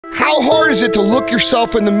How hard is it to look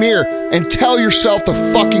yourself in the mirror and tell yourself the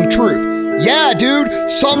fucking truth? Yeah, dude,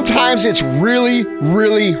 sometimes it's really,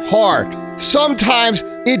 really hard. Sometimes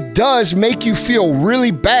it does make you feel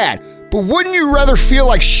really bad. But wouldn't you rather feel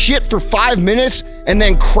like shit for 5 minutes and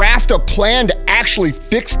then craft a plan to actually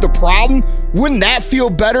fix the problem? Wouldn't that feel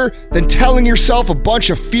better than telling yourself a bunch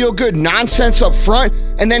of feel-good nonsense up front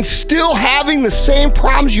and then still having the same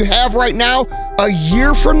problems you have right now a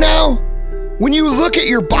year from now? When you look at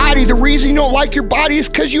your body, the reason you don't like your body is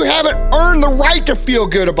because you haven't earned the right to feel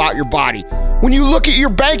good about your body. When you look at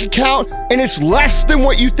your bank account and it's less than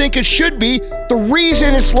what you think it should be, the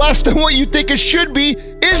reason it's less than what you think it should be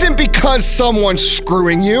isn't because someone's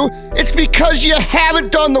screwing you. It's because you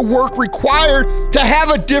haven't done the work required to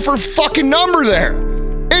have a different fucking number there.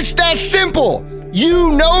 It's that simple.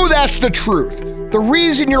 You know that's the truth. The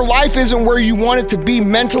reason your life isn't where you want it to be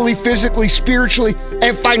mentally, physically, spiritually,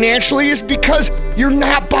 and financially is because you're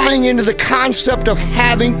not buying into the concept of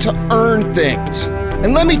having to earn things.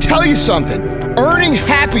 And let me tell you something, earning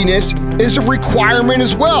happiness is a requirement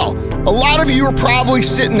as well. A lot of you are probably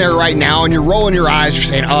sitting there right now and you're rolling your eyes, you're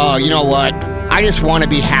saying, oh, you know what? I just want to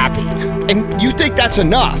be happy. And you think that's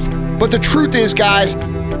enough. But the truth is, guys,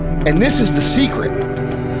 and this is the secret,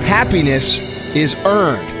 happiness is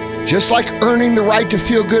earned. Just like earning the right to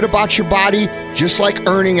feel good about your body, just like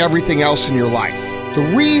earning everything else in your life.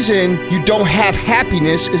 The reason you don't have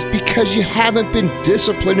happiness is because you haven't been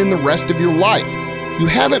disciplined in the rest of your life. You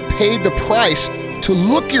haven't paid the price to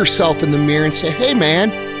look yourself in the mirror and say, hey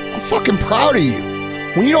man, I'm fucking proud of you.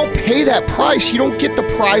 When you don't pay that price, you don't get the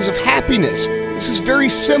prize of happiness. This is very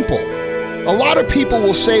simple. A lot of people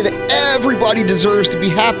will say that everybody deserves to be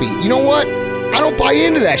happy. You know what? I don't buy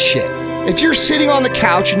into that shit. If you're sitting on the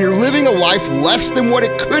couch and you're living a life less than what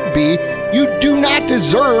it could be, you do not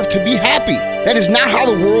deserve to be happy. That is not how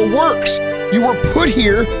the world works. You were put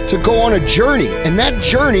here to go on a journey, and that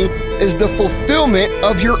journey is the fulfillment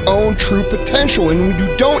of your own true potential. And when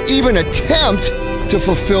you don't even attempt to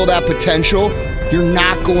fulfill that potential, you're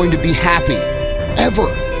not going to be happy, ever.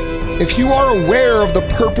 If you are aware of the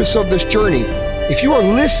purpose of this journey, if you are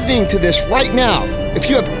listening to this right now, if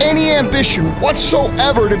you have any ambition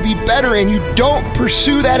whatsoever to be better and you don't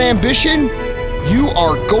pursue that ambition, you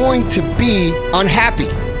are going to be unhappy.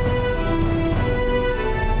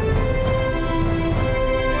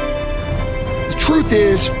 The truth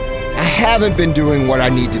is, I haven't been doing what I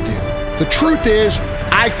need to do. The truth is,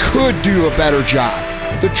 I could do a better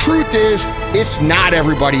job. The truth is, it's not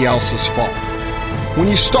everybody else's fault. When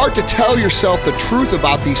you start to tell yourself the truth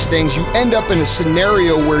about these things, you end up in a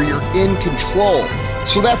scenario where you're in control.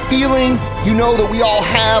 So that feeling, you know, that we all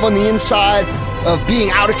have on the inside of being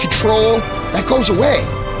out of control, that goes away.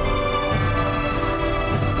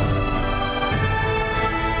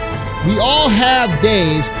 We all have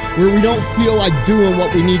days where we don't feel like doing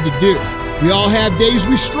what we need to do. We all have days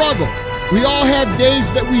we struggle. We all have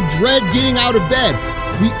days that we dread getting out of bed.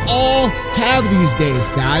 We all have these days,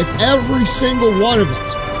 guys, every single one of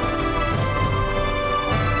us.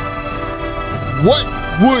 What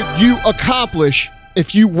would you accomplish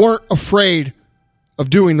if you weren't afraid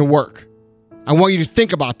of doing the work? I want you to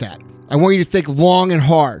think about that. I want you to think long and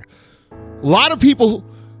hard. A lot of people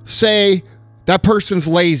say that person's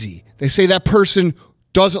lazy. They say that person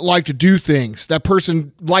doesn't like to do things. That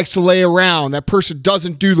person likes to lay around. That person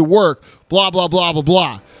doesn't do the work, blah, blah, blah, blah,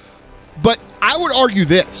 blah. But I would argue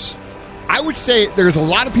this. I would say there's a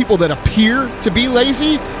lot of people that appear to be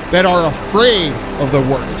lazy that are afraid of the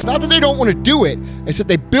work. It's not that they don't want to do it. It's that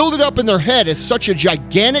they build it up in their head as such a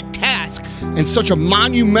gigantic task and such a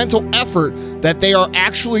monumental effort that they are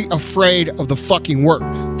actually afraid of the fucking work.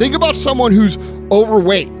 Think about someone who's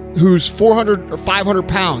overweight, who's 400 or 500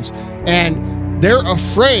 pounds, and they're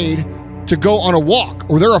afraid to go on a walk,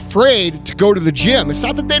 or they're afraid to go to the gym. It's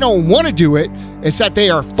not that they don't want to do it, it's that they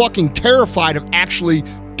are fucking terrified of actually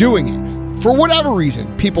doing it. For whatever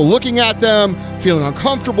reason, people looking at them, feeling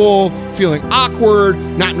uncomfortable, feeling awkward,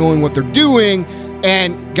 not knowing what they're doing.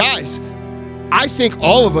 And guys, I think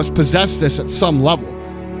all of us possess this at some level.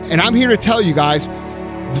 And I'm here to tell you guys,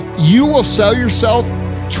 you will sell yourself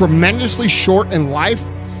tremendously short in life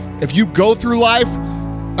if you go through life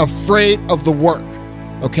afraid of the work.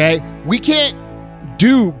 Okay? We can't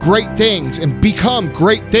do great things and become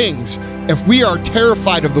great things if we are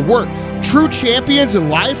terrified of the work. True champions in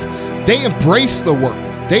life, they embrace the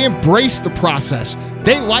work. They embrace the process.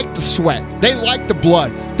 They like the sweat. They like the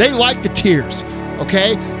blood. They like the tears.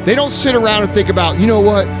 Okay? They don't sit around and think about, you know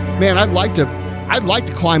what, man, I'd like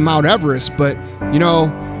to climb Mount Everest, but you know,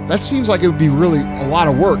 that seems like it would be really a lot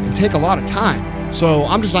of work and take a lot of time. So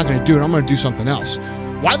I'm just not going to do it. I'm going to do something else.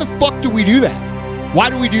 Why the fuck do we do that? Why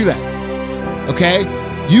do we do that? Okay?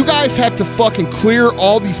 You guys have to fucking clear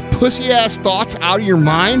all these pussy-ass thoughts out of your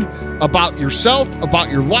mind about yourself, about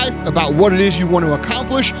your life, about what it is you want to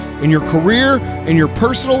accomplish in your career, in your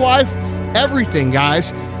personal life, everything,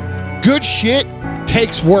 guys. Good shit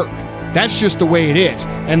takes work. That's just the way it is.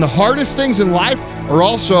 And the hardest things in life are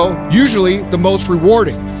also usually the most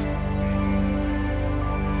rewarding.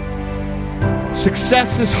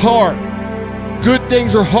 Success is hard. Good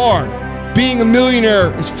things are hard. Being a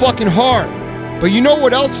millionaire is fucking hard. But you know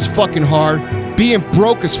what else is fucking hard? Being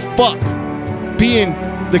broke as fuck. Being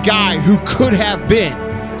the guy who could have been.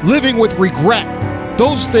 Living with regret.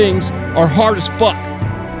 Those things are hard as fuck.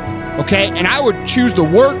 Okay? And I would choose the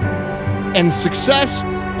work and success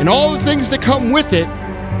and all the things that come with it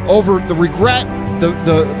over the regret,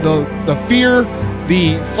 the fear,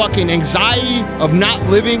 the fucking anxiety of not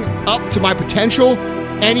living up to my potential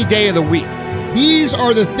any day of the week. These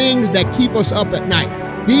are the things that keep us up at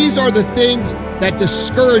night. These are the things that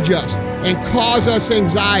discourage us and cause us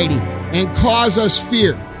anxiety and cause us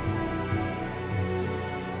fear.